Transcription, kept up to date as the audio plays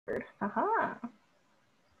Aha.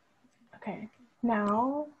 Okay,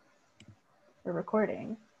 now we're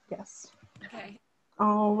recording. Yes. Okay.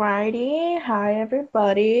 Alrighty. Hi,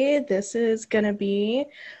 everybody. This is going to be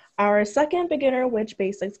our second beginner witch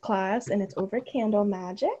basics class, and it's over candle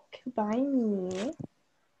magic by me.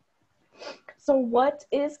 So what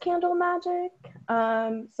is candle magic?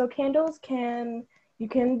 So candles you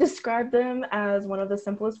can describe them as one of the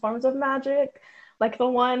simplest forms of magic, like the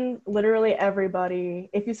one literally everybody,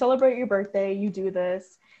 if you celebrate your birthday, you do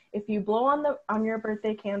this. If you blow on your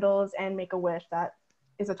birthday candles and make a wish, that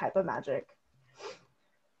is a type of magic.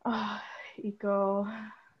 Ego,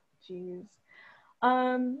 jeez.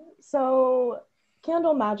 So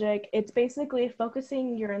candle magic, it's basically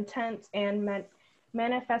focusing your intent and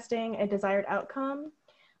manifesting a desired outcome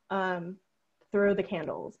through the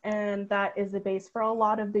candles, and that is the base for a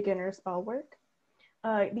lot of beginner spell work.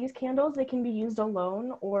 These candles, they can be used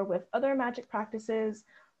alone or with other magic practices,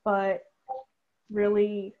 but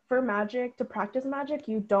really for magic, to practice magic,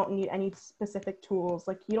 you don't need any specific tools.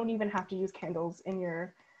 Like you don't even have to use candles in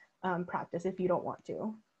your practice if you don't want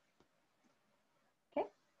to. Okay.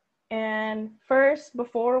 And first,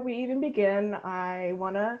 before we even begin, I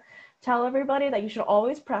want to tell everybody that you should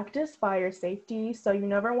always practice fire safety. So you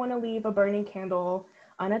never want to leave a burning candle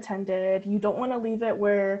unattended. You don't want to leave it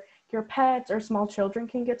where your pets or small children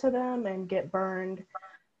can get to them and get burned.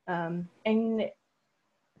 And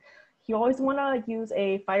you always want to use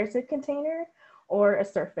a fire safe container or a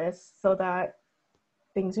surface so that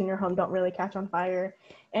things in your home don't really catch on fire.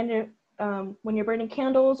 And when you're burning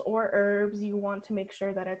candles or herbs, you want to make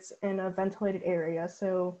sure that it's in a ventilated area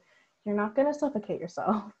so you're not going to suffocate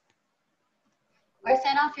yourself. Or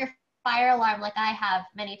set off your fire alarm like I have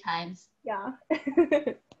many times. Yeah.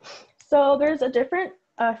 So there's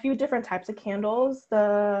a few different types of candles.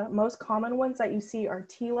 The most common ones that you see are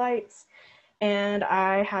tea lights. And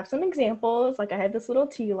I have some examples, like I have this little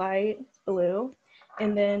tea light, it's blue.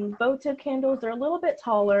 And then bow tip candles, they're a little bit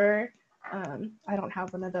taller. I don't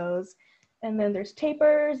have one of those. And then there's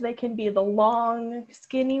tapers. They can be the long,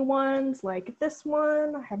 skinny ones like this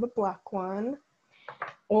one. I have a black one.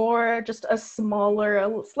 Or just a smaller,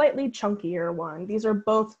 a slightly chunkier one. These are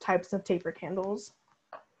both types of taper candles.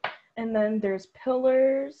 And then there's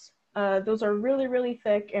pillars. Those are really, really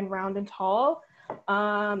thick and round and tall.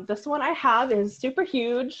 This one I have is super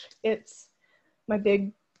huge. It's my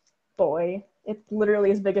big boy. It's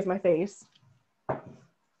literally as big as my face.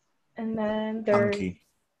 And then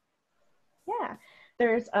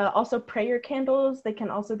there's also prayer candles. They can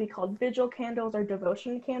also be called vigil candles or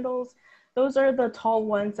devotion candles. Those are the tall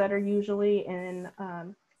ones that are usually in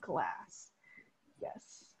glass.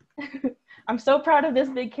 Yes. I'm so proud of this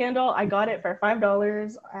big candle. I got it for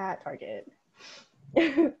 $5 at Target.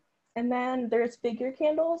 And then there's figure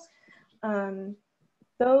candles.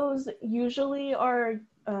 Those usually are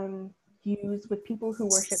used with people who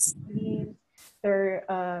worship deities.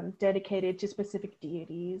 They're dedicated to specific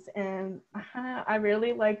deities. And I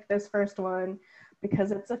really like this first one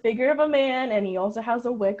because it's a figure of a man and he also has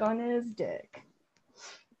a wick on his dick.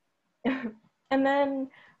 And then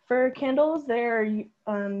for candles, they're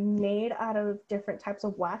made out of different types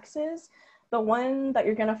of waxes. The one that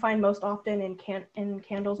you're going to find most often in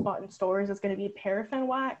candles bought in stores is going to be paraffin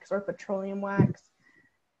wax or petroleum wax.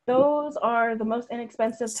 Those are the most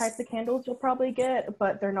inexpensive types of candles you'll probably get,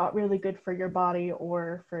 but they're not really good for your body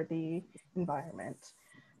or for the environment.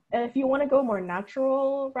 If you want to go more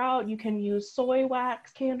natural route, you can use soy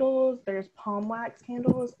wax candles, there's palm wax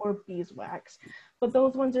candles, or beeswax, but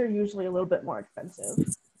those ones are usually a little bit more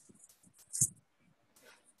expensive.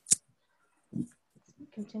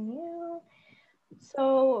 Continue.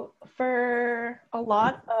 So for a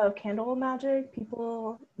lot of candle magic,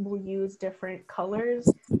 people will use different colors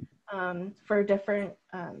for different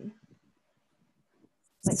like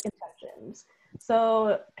intentions.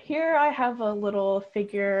 So here I have a little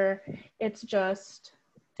figure. It's just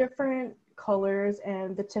different colors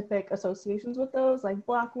and the typical associations with those, like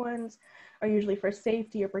black ones are usually for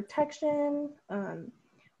safety or protection.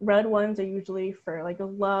 Red ones are usually for like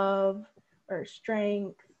love or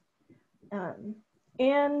strength.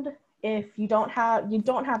 And if you don't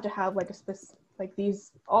have to have like a specific, like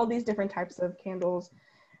all these different types of candles.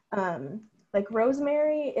 Like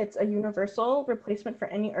rosemary, it's a universal replacement for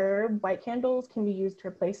any herb. White candles can be used to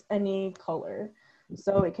replace any color.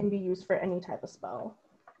 So it can be used for any type of spell.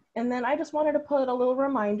 And then I just wanted to put a little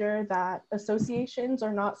reminder that associations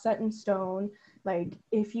are not set in stone. Like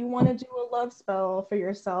if you want to do a love spell for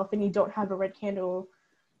yourself and you don't have a red candle,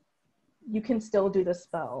 you can still do the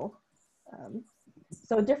spell.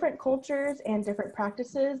 So different cultures and different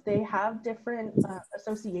practices, they have different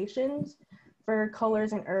associations. for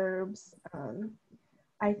colors and herbs.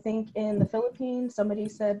 I think in the Philippines, somebody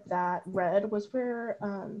said that red was for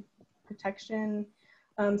protection.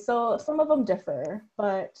 So some of them differ,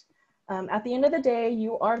 but at the end of the day,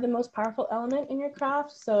 you are the most powerful element in your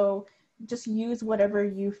craft. So just use whatever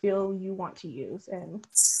you feel you want to use and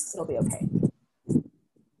it'll be okay.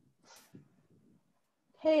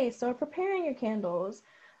 Okay, so preparing your candles.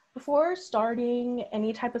 Before starting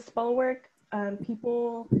any type of spell work,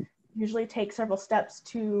 people usually take several steps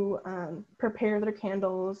to prepare their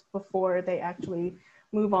candles before they actually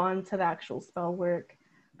move on to the actual spell work.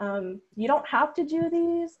 You don't have to do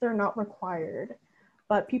these, they're not required,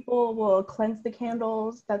 but people will cleanse the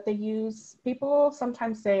candles that they use. People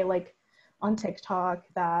sometimes say, like on TikTok,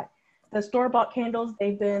 that the store-bought candles,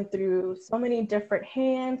 they've been through so many different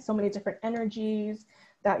hands, so many different energies,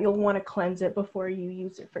 that you'll want to cleanse it before you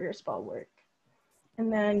use it for your spell work.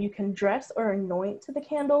 And then you can dress or anoint the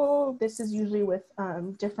candle. This is usually with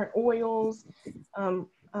different oils,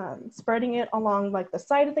 spreading it along like the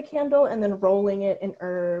side of the candle and then rolling it in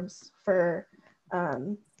herbs for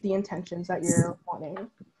the intentions that you're wanting.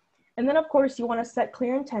 And then of course you want to set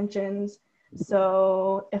clear intentions.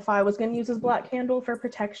 So if I was going to use this black candle for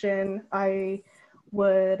protection, I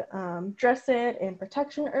would dress it in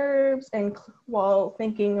protection herbs and while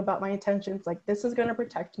thinking about my intentions, like this is going to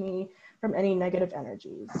protect me from any negative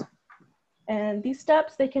energies. And these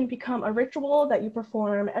steps, they can become a ritual that you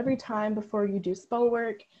perform every time before you do spell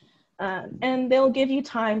work. And they'll give you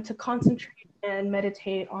time to concentrate and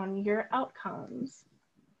meditate on your outcomes.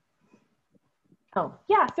 Oh,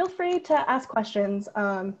 yeah, feel free to ask questions.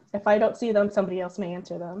 If I don't see them, somebody else may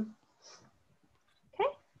answer them. Okay,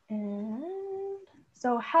 and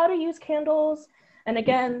so how to use candles. And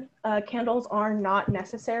again, candles are not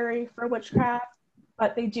necessary for witchcraft,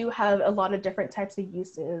 but they do have a lot of different types of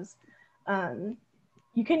uses.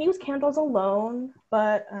 You can use candles alone,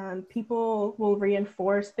 but people will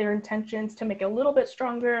reinforce their intentions to make it a little bit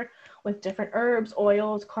stronger with different herbs,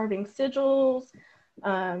 oils, carving sigils,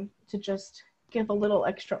 to just give a little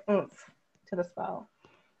extra oomph to the spell.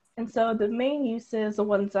 And so the main uses, the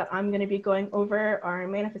ones that I'm going to be going over, are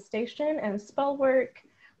manifestation and spell work,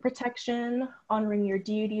 protection, honoring your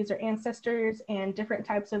deities or ancestors, and different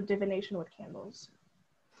types of divination with candles.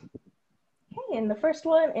 Okay, and the first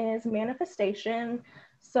one is manifestation.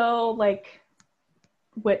 So like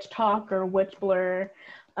witch talk or witch blur,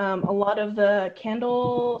 a lot of the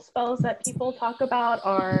candle spells that people talk about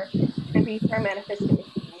are going to be for manifestation.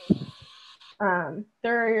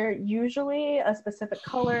 They're usually a specific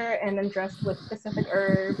color and then dressed with specific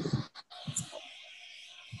herbs.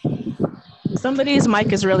 Somebody's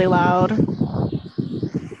mic is really loud.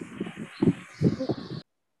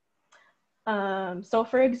 So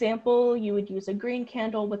for example, you would use a green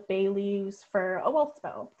candle with bay leaves for a wealth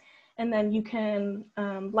spell. And then you can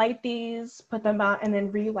light these, put them out, and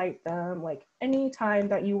then relight them like any time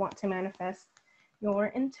that you want to manifest your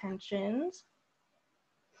intentions.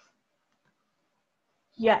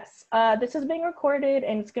 Yes, this is being recorded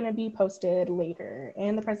and it's going to be posted later,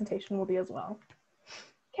 and the presentation will be as well.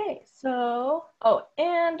 Okay, so, oh,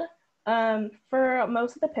 and for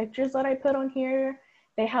most of the pictures that I put on here,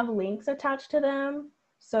 they have links attached to them.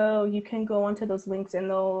 So you can go onto those links and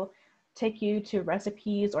they'll take you to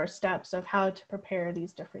recipes or steps of how to prepare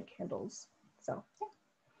these different candles. So,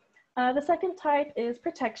 yeah. The second type is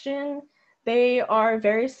protection. They are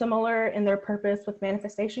very similar in their purpose with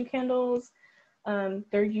manifestation candles.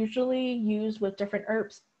 They're usually used with different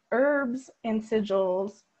herbs and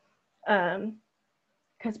sigils,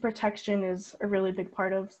 because protection is a really big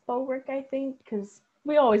part of spell work, I think, because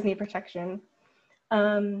we always need protection.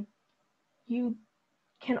 You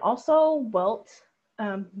can also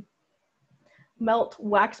melt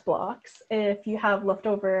wax blocks if you have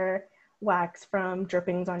leftover wax from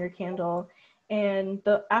drippings on your candle. And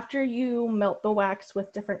after you melt the wax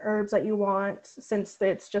with different herbs that you want, since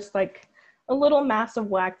it's just like a little mass of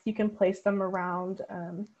wax, you can place them around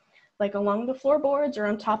like along the floorboards or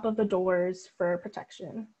on top of the doors for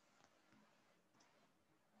protection.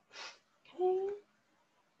 Okay.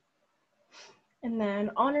 And then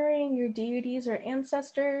honoring your deities or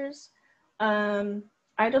ancestors.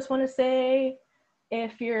 I just want to say,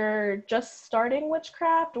 if you're just starting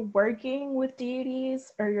witchcraft, working with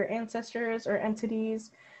deities or your ancestors or entities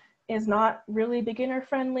is not really beginner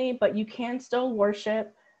friendly, but you can still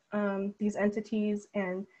worship these entities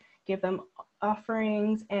and give them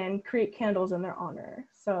offerings and create candles in their honor.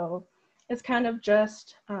 So it's kind of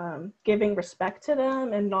just giving respect to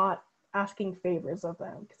them and not asking favors of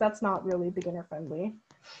them, because that's not really beginner friendly.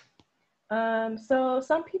 So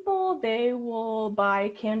some people, they will buy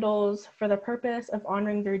candles for the purpose of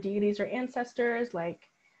honoring their deities or ancestors. Like,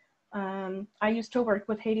 I used to work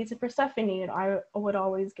with Hades and Persephone, and I would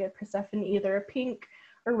always get Persephone either a pink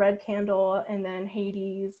or red candle, and then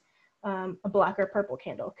Hades a black or purple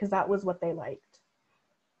candle, because that was what they liked.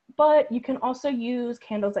 But you can also use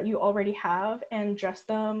candles that you already have and dress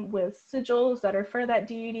them with sigils that are for that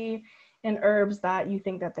deity and herbs that you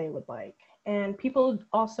think that they would like. And people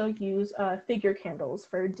also use figure candles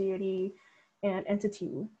for deity and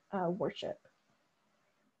entity worship.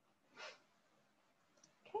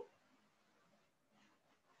 Okay.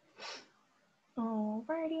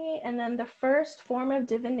 Alrighty, and then the first form of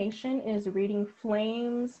divination is reading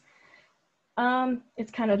flames.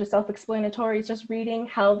 It's kind of just self-explanatory. It's just reading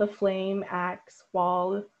how the flame acts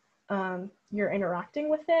while you're interacting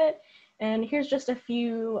with it. And here's just a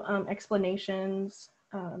few explanations.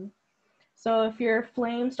 So if your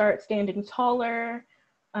flame starts standing taller,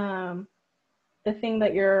 the thing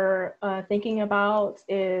that you're thinking about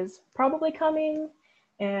is probably coming,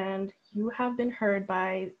 and you have been heard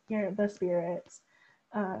by the spirits.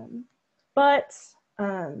 But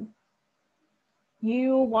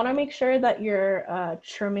you want to make sure that you're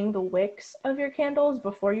trimming the wicks of your candles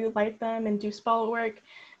before you light them and do spell work,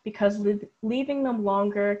 because leaving them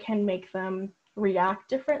longer can make them react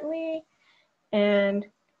differently. And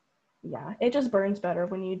yeah, it just burns better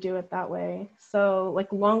when you do it that way. So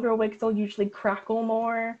like longer wicks will usually crackle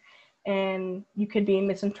more, and you could be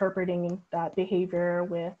misinterpreting that behavior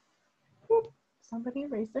with, somebody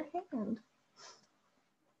raised their hand.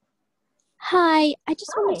 Hi, I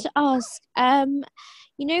just Hi. wanted to ask,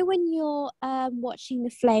 you know, when you're watching the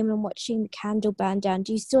flame and watching the candle burn down,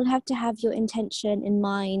 do you still have to have your intention in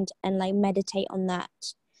mind and like meditate on that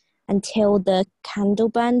until the candle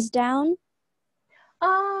burns down?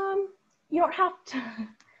 You don't have to,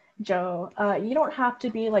 Joe, you don't have to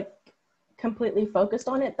be like completely focused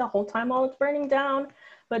on it the whole time while it's burning down,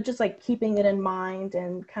 but just like keeping it in mind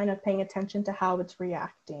and kind of paying attention to how it's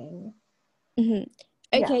reacting. Mm-hmm.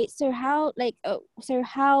 Okay, so how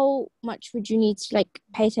much would you need to like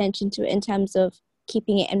pay attention to it in terms of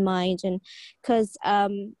keeping it in mind? And because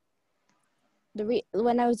when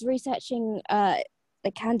I was researching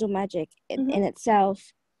the candle magic in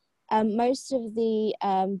itself, most of the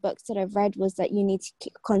books that I've read was that you need to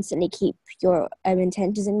constantly keep your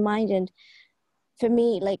intentions in mind. And for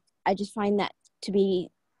me, like, I just find that to be,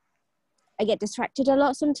 I get distracted a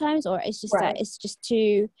lot sometimes, or it's just that it's just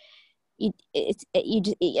too,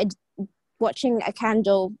 watching a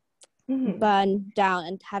candle burn down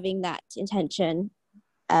and having that intention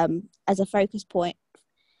as a focus point,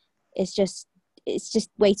 it's just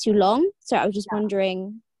way too long. So I was just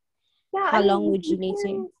wondering, how long would you need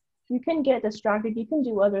to? You can get distracted. You can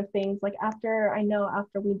do other things. Like after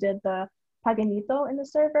we did the Paganito in the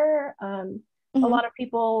server, a lot of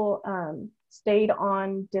people stayed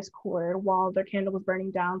on Discord while their candle was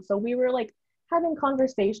burning down. So we were like having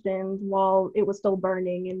conversations while it was still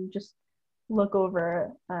burning, and just look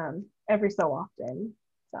over every so often.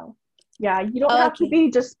 So yeah, you don't have to be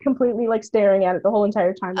just completely like staring at it the whole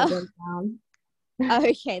entire time it burns down.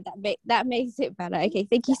 Okay, that makes it better. Okay,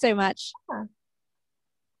 thank you so much. Yeah.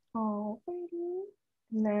 Alrighty.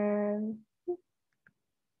 And then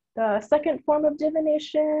the second form of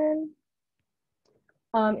divination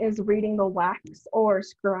is reading the wax or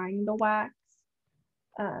scrying the wax.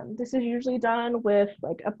 This is usually done with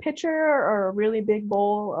like a pitcher or a really big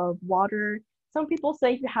bowl of water. Some people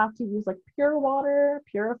say you have to use like pure water,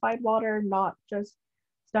 purified water, not just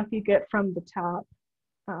stuff you get from the tap.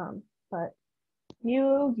 But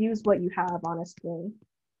you use what you have, honestly.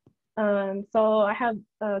 So I have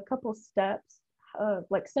a couple steps,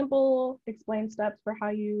 like simple explained steps for how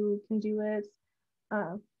you can do it.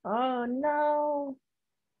 Oh no,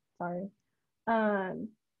 sorry.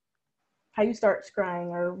 How you start scrying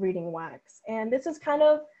or reading wax. And this is kind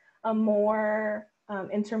of a more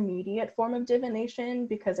intermediate form of divination,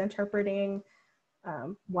 because interpreting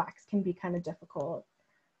wax can be kind of difficult.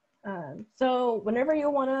 So whenever you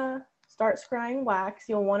want to start scrying wax,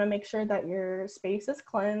 you'll want to make sure that your space is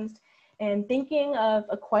cleansed and thinking of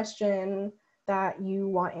a question that you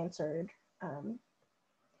want answered.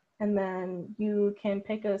 And then you can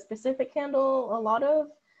pick a specific candle. A lot of,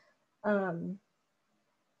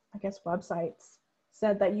 I guess, websites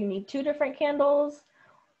said that you need 2 different candles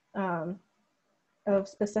of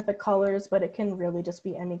specific colors, but it can really just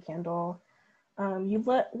be any candle. You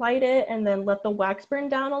light it and then let the wax burn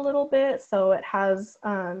down a little bit, so it has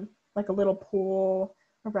like a little pool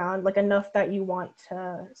around, like enough that you want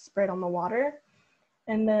to spread on the water.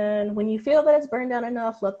 And then when you feel that it's burned down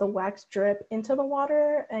enough, let the wax drip into the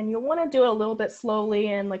water, and you'll want to do it a little bit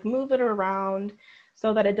slowly and like move it around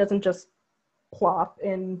so that it doesn't just plop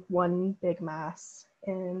in one big mass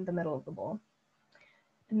in the middle of the bowl.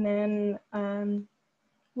 And then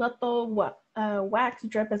let the wax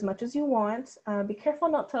drip as much as you want. Be careful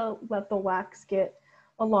not to let the wax get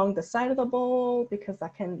along the side of the bowl because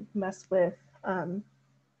that can mess with the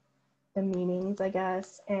meanings, I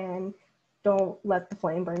guess. And don't let the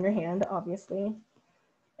flame burn your hand, obviously.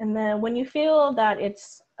 And then when you feel that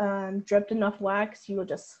it's dripped enough wax, you will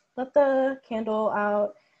just let the candle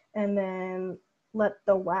out and then let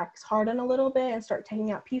the wax harden a little bit and start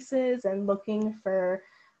taking out pieces and looking for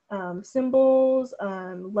symbols,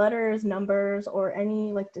 letters, numbers, or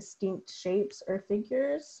any like distinct shapes or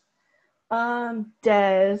figures.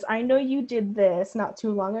 Des, I know you did this not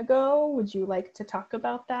too long ago. Would you like to talk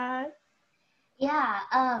about that? Yeah,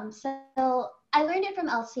 so I learned it from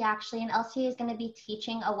Elsie actually, and Elsie is going to be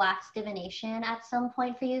teaching a wax divination at some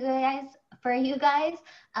point for you guys.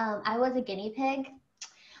 I was a guinea pig.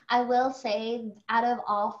 I will say, out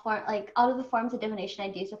of the forms of divination I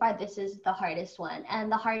do so far, this is the hardest one.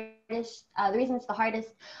 And the reason it's the hardest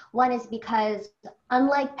one is because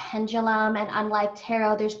unlike pendulum and unlike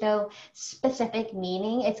tarot, there's no specific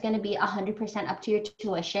meaning. It's going to be 100% up to your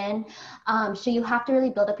tuition. So you have to really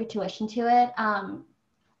build up your tuition to it.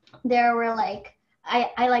 There were like,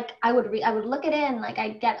 I would look at it and like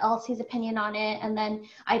I'd get Elsie's opinion on it, and then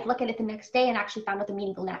I'd look at it the next day and actually found out the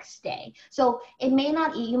meaning the next day. So you may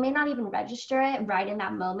not even register it right in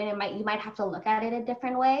that moment. You might have to look at it a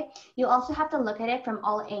different way. You also have to look at it from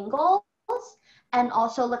all angles and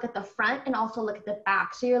also look at the front and also look at the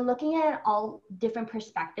back. So you're looking at all different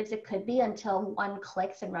perspectives it could be until one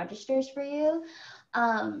clicks and registers for you.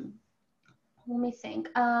 Let me think.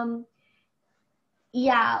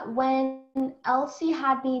 Yeah, when Elsie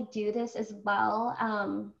had me do this as well,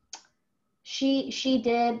 she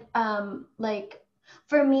did like,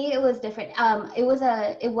 for me it was different. It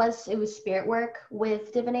was spirit work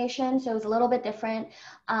with divination, so it was a little bit different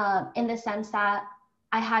in the sense that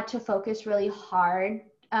I had to focus really hard,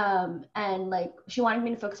 and like she wanted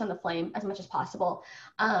me to focus on the flame as much as possible,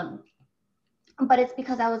 but it's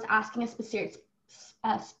because I was asking a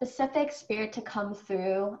specific spirit to come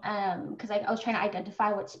through, because I was trying to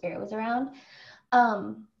identify what spirit was around.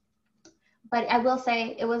 But I will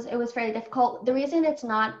say it was fairly difficult. The reason it's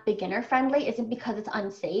not beginner friendly isn't because it's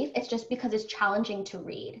unsafe. It's just because it's challenging to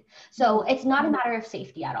read. So it's not a matter of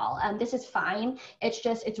safety at all. This is fine.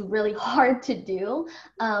 It's really hard to do.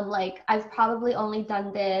 Like I've probably only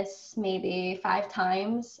done this maybe 5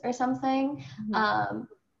 times or something.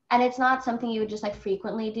 And it's not something you would just like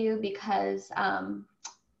frequently do because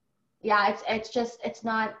it's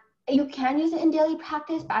not, you can use it in daily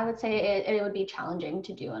practice, but I would say it would be challenging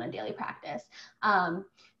to do in a daily practice.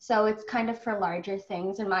 So it's kind of for larger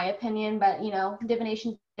things in my opinion, but you know,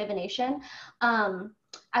 divination.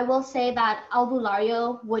 I will say that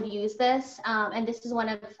Albulario would use this, and this is one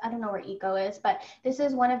of, I don't know where Eco is, but this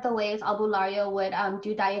is one of the ways Albulario would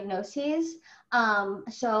do diagnoses.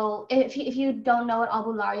 So if you don't know what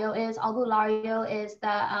albulario is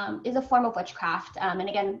is a form of witchcraft. And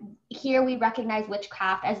again, here we recognize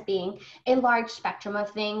witchcraft as being a large spectrum of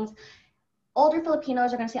things. Older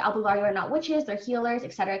Filipinos are going to say albulario are not witches, they're healers,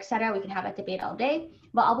 etc., etc. We can have that debate all day,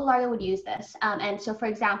 but albulario would use this. And so, for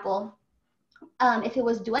example, if it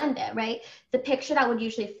was duende, right? The picture that would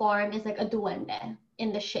usually form is like a duende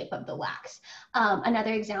in the shape of the wax.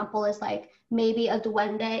 Another example is like maybe a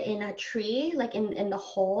duende in a tree, like in the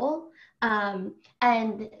hole.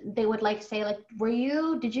 And they would like say like,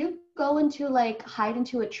 did you go into like hide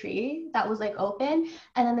into a tree that was like open?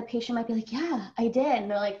 And then the patient might be like, yeah, I did. And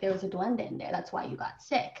they're like, there was a duende in there. That's why you got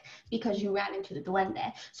sick, because you ran into the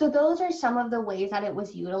duende. So those are some of the ways that it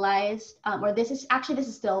was utilized. Or this is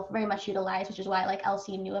still very much utilized, which is why like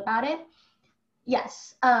Elsie knew about it.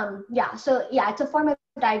 Yes. Yeah. So yeah, it's a form of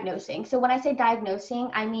diagnosing. So when I say diagnosing,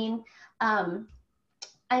 I mean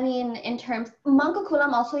in terms,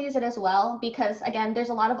 Mangkukulam also use it as well, because again, there's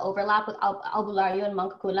a lot of overlap with albulario and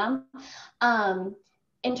Mangkukulam.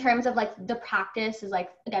 In terms of like the practice is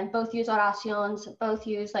like, again, both use oraciones, both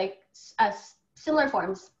use like similar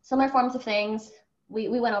forms of things. We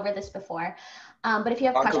went over this before. But if you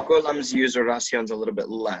have questions. Mangkukulams use oraciones a little bit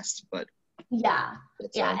less, but. Yeah.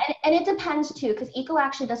 And it depends too, because Eco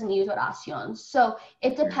actually doesn't use oraciones. So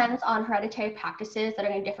it depends on hereditary practices that are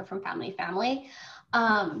going to differ from family to family.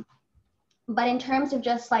 But in terms of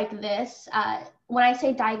just like this, when I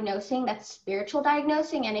say diagnosing, that's spiritual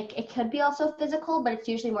diagnosing, and it could be also physical, but it's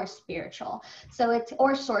usually more spiritual. So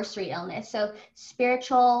or sorcery illness. So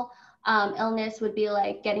spiritual illness would be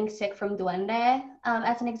like getting sick from duende,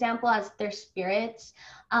 as an example, as their spirits.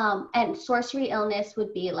 And sorcery illness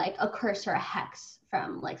would be like a curse or a hex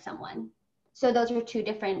from like someone. So those are two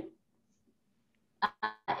different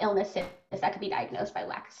illnesses that could be diagnosed by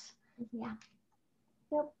wax. Yeah.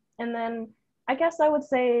 Yep. And then I guess I would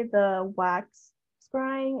say the wax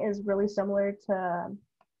scrying is really similar to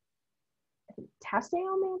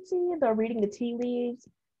tasseomancy, the reading the tea leaves,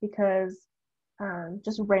 because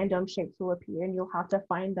just random shapes will appear and you'll have to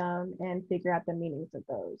find them and figure out the meanings of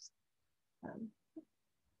those.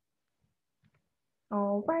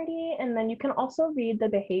 Alrighty, and then you can also read the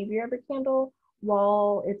behavior of a candle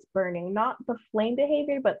while it's burning, not the flame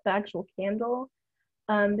behavior, but the actual candle.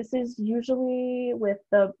 This is usually with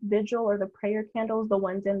the vigil or the prayer candles, the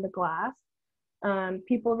ones in the glass.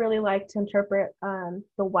 People really like to interpret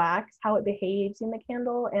the wax, how it behaves in the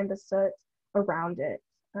candle, and the soot around it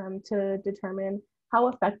to determine how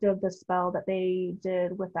effective the spell that they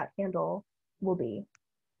did with that candle will be.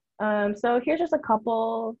 So here's just a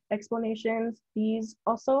couple explanations. These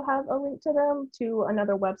also have a link to them to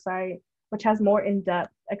another website, which has more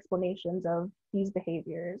in-depth explanations of these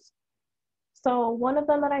behaviors. So one of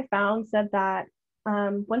them that I found said that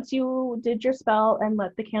once you did your spell and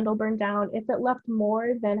let the candle burn down, if it left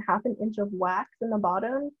more than half an inch of wax in the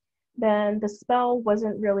bottom, then the spell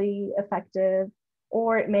wasn't really effective,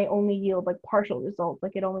 or it may only yield like partial results,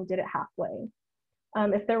 like it only did it halfway.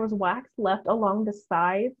 If there was wax left along the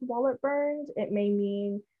sides while it burned, it may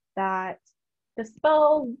mean that the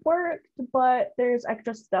spell worked, but there's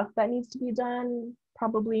extra stuff that needs to be done,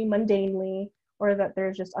 probably mundanely, or that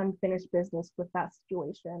there's just unfinished business with that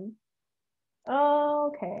situation.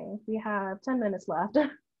 Okay, we have 10 minutes left.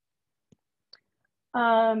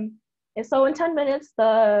 So in 10 minutes,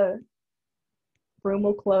 the room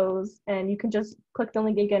will close and you can just click the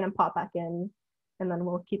link again and pop back in, and then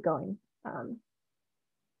we'll keep going.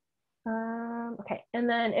 Okay, and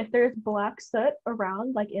then if there's black soot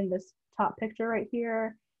around, like in this top picture right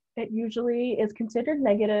here, it usually is considered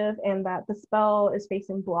negative and that the spell is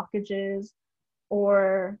facing blockages,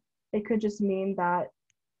 or it could just mean that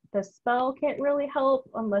the spell can't really help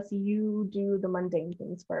unless you do the mundane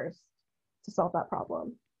things first to solve that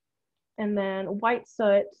problem. And then white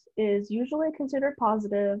soot is usually considered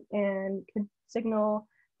positive and could signal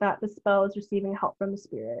that the spell is receiving help from the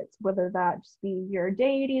spirits, whether that just be your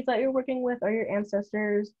deities that you're working with, or your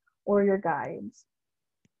ancestors, or your guides.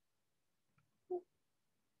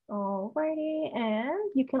 Alrighty, and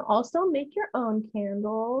you can also make your own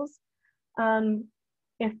candles.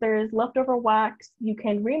 If there's leftover wax, you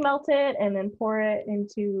can remelt it and then pour it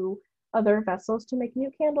into other vessels to make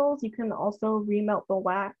new candles. You can also remelt the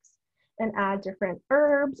wax and add different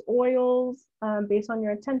herbs, oils, based on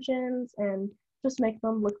your intentions, and just make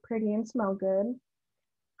them look pretty and smell good.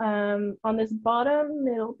 On this bottom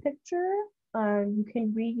middle picture, you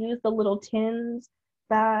can reuse the little tins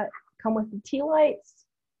that come with the tea lights.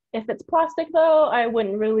 If it's plastic though, I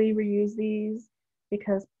wouldn't really reuse these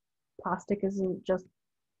because plastic isn't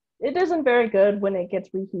very good when it gets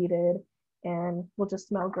reheated and will just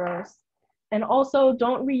smell gross. And also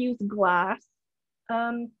don't reuse glass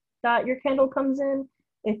that your candle comes in.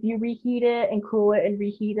 If you reheat it and cool it and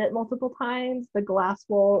reheat it multiple times, the glass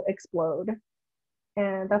will explode,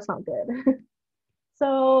 and that's not good.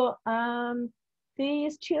 So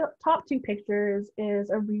these top two pictures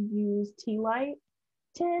is a reused tea light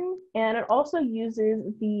tin, and it also uses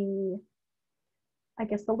the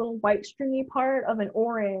little white stringy part of an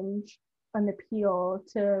orange on the peel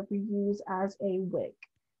to reuse as a wick,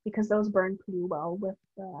 because those burn pretty well with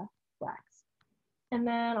the wax. And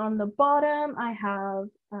then on the bottom, I have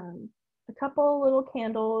a couple little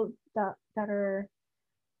candles that are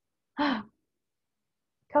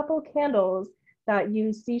couple candles that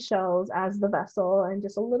use seashells as the vessel and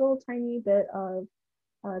just a little tiny bit of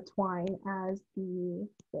twine as the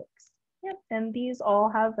wicks. Yep, and these all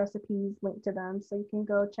have recipes linked to them, so you can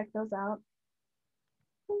go check those out.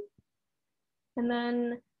 And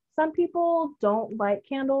then some people don't light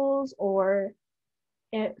candles, or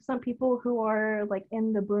some people who are like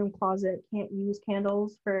in the broom closet can't use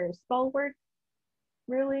candles for spell work,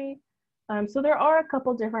 really. So there are a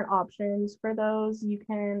couple different options for those. You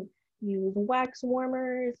can use wax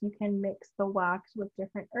warmers. You can mix the wax with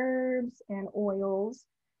different herbs and oils,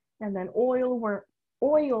 and then oil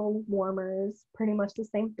warmers, pretty much the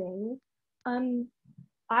same thing.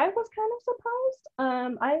 I was kind of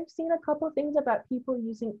surprised. I've seen a couple of things about people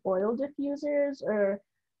using oil diffusers or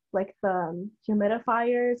like the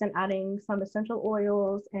humidifiers and adding some essential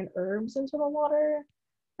oils and herbs into the water.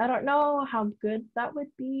 I don't know how good that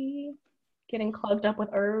would be, getting clogged up with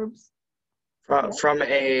herbs. From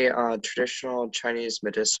a traditional Chinese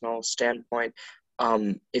medicinal standpoint,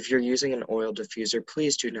 if you're using an oil diffuser,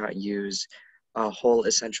 please do not use whole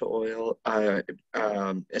essential oil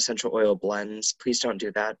blends. Please don't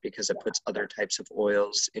do that because it puts other types of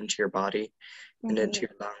oils into your body and into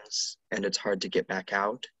your lungs, and it's hard to get back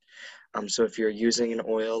out. So if you're using an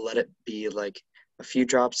oil, let it be like a few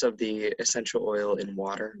drops of the essential oil in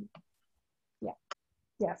water. Yeah.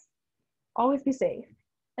 Yes. Always be safe.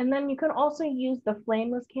 And then you can also use the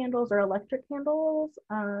flameless candles or electric candles.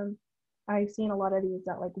 I've seen a lot of these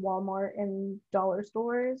at like Walmart and dollar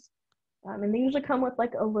stores. And they usually come with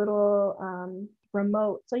like a little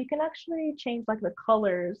remote. So you can actually change like the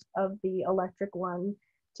colors of the electric one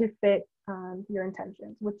to fit your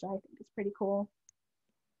intentions, which I think is pretty cool.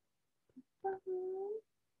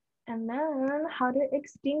 And then how to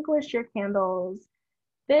extinguish your candles.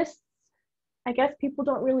 This, I guess people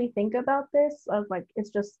don't really think about this of like, it's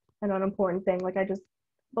just an unimportant thing. Like I just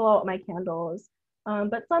blow out my candles.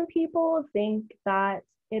 But some people think that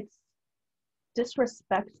it's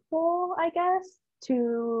disrespectful, I guess,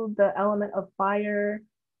 to the element of fire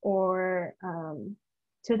or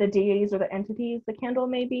to the deities or the entities the candle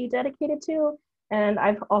may be dedicated to. And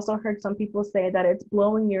I've also heard some people say that it's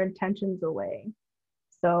blowing your intentions away.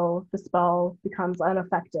 So the spell becomes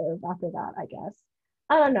ineffective after that, I guess.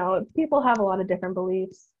 I don't know. People have a lot of different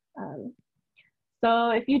beliefs.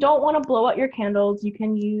 So if you don't want to blow out your candles, you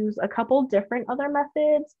can use a couple different other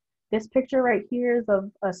methods. This picture right here is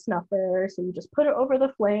of a snuffer. So you just put it over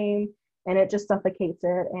the flame and it just suffocates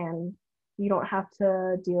it, and you don't have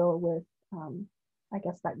to deal with, I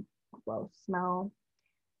guess, that gross smell.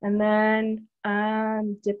 And then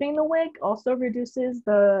dipping the wick also reduces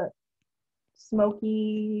the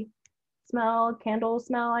smoky smell, candle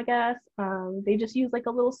smell, I guess. They just use like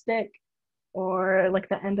a little stick or like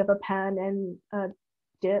the end of a pen and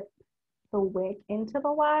dip the wick into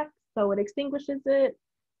the wax so it extinguishes it,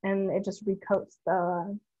 and it just recoats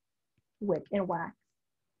the wick in wax.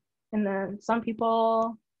 And then some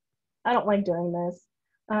people, I don't like doing this,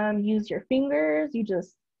 use your fingers. You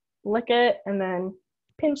just lick it and then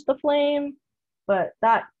pinch the flame. But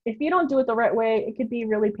that, if you don't do it the right way, it could be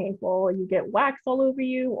really painful. You get wax all over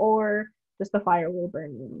you, or just the fire will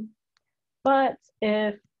burn you. But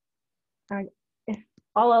if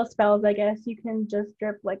all else fails, I guess you can just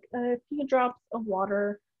drip like a few drops of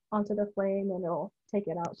water onto the flame and it'll take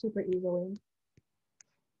it out super easily.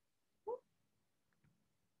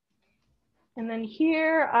 And then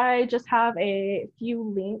here I just have a few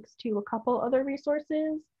links to a couple other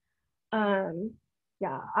resources.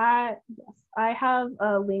 Yeah, I have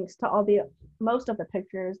links to most of the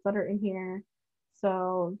pictures that are in here.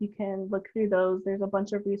 So you can look through those. There's a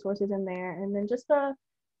bunch of resources in there. And then just a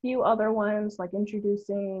few other ones like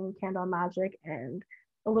introducing candle magic and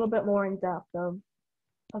a little bit more in depth of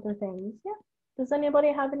other things. Yeah. Does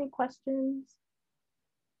anybody have any questions?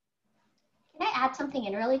 Can I add something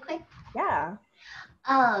in really quick? Yeah.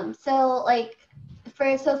 So like for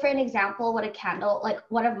an example, what a candle, like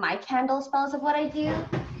one of my candle spells of what I do.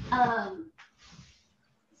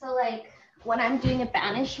 So like when I'm doing a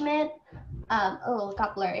banishment, it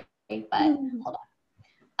got blurry, but hold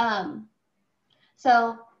on.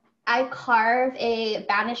 So I carve a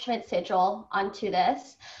banishment sigil onto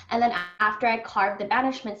this, and then after I carve the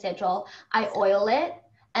banishment sigil, I oil it,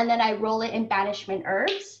 and then I roll it in banishment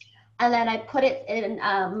herbs, and then I put it in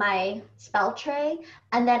my spell tray,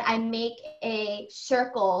 and then I make a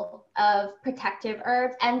circle of protective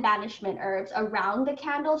herbs and banishment herbs around the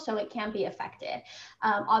candle so it can't be affected.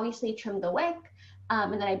 Obviously trim the wick,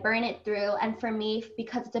 and then I burn it through. And for me,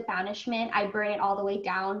 because it's a banishment, I burn it all the way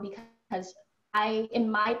down because in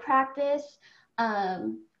my practice,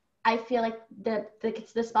 I feel like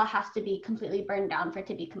the spell has to be completely burned down for it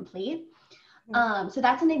to be complete. So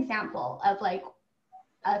that's an example of like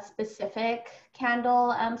a specific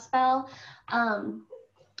candle spell.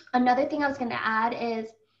 Another thing I was going to add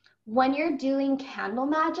is when you're doing candle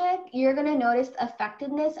magic, you're going to notice the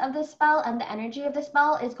effectiveness of the spell and the energy of the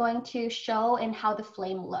spell is going to show in how the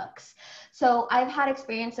flame looks. So I've had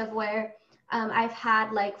experience of where I've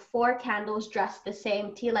had like 4 candles dressed the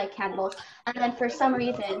same, tea light candles, and then for some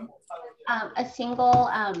reason a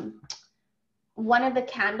single one of the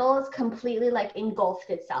candles completely like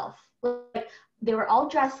engulfed itself. Like they were all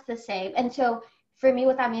dressed the same. And so for me,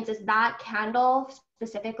 what that means is that candle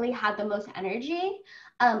specifically had the most energy,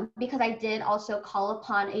 because I did also call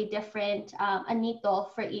upon a different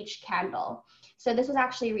anito for each candle. So this was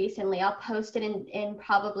actually recently. I'll post it in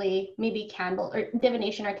probably maybe candle or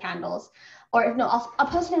divination or candles, or no, I'll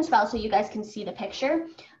post it in spell so you guys can see the picture.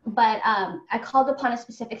 But I called upon a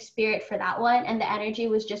specific spirit for that one, and the energy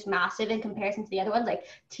was just massive in comparison to the other ones. Like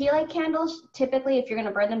tea light candles, typically if you're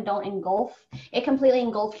gonna burn them, don't engulf. It completely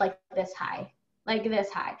engulfed like this high.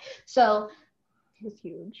 So It was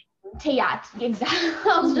huge. yeah,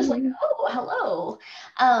 exactly. I was just like, oh, hello.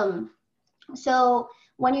 So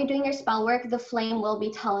when you're doing your spell work, the flame will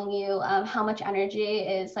be telling you how much energy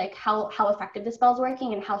is, like how effective the spell's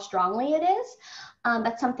working and how strongly it is.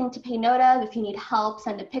 That's something to pay note of. If you need help,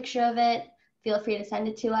 send a picture of it. Feel free to send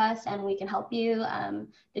it to us and we can help you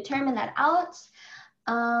determine that out.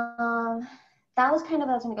 That was kind of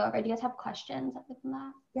what I was going to go over. Do you guys have questions other than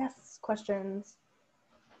that? Yes, questions.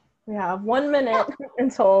 We have 1 minute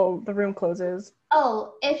until the room closes.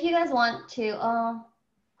 Oh, if you guys want to,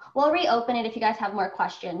 we'll reopen it if you guys have more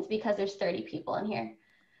questions because there's 30 people in here.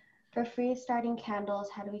 For free starting candles,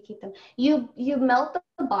 how do we keep them? You melt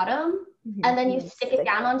the bottom and then you stick it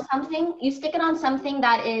down on something. You stick it on something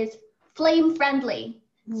that is flame friendly.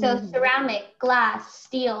 So ceramic, glass,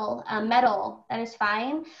 steel, metal, that is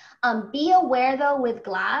fine. Be aware though with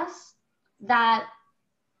glass that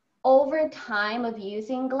over time of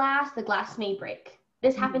using glass, the glass may break.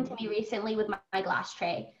 This happened to me recently with my glass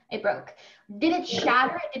tray. It broke. Did it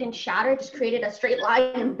shatter? It didn't shatter. It just created a straight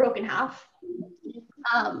line and broke in half.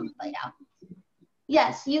 But yeah.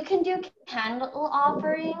 Yes, you can do candle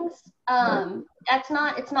offerings. It's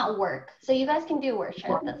not work. So you guys can do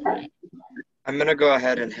worship. That's fine. I'm gonna go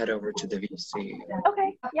ahead and head over to the VC.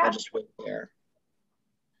 Okay, yeah. I'll just wait there.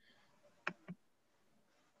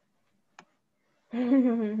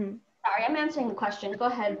 Sorry, I'm answering the question. Go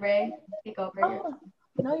ahead, Ray. Take over. Oh,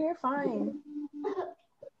 no, you're fine.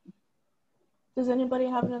 Does anybody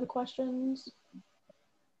have any other questions?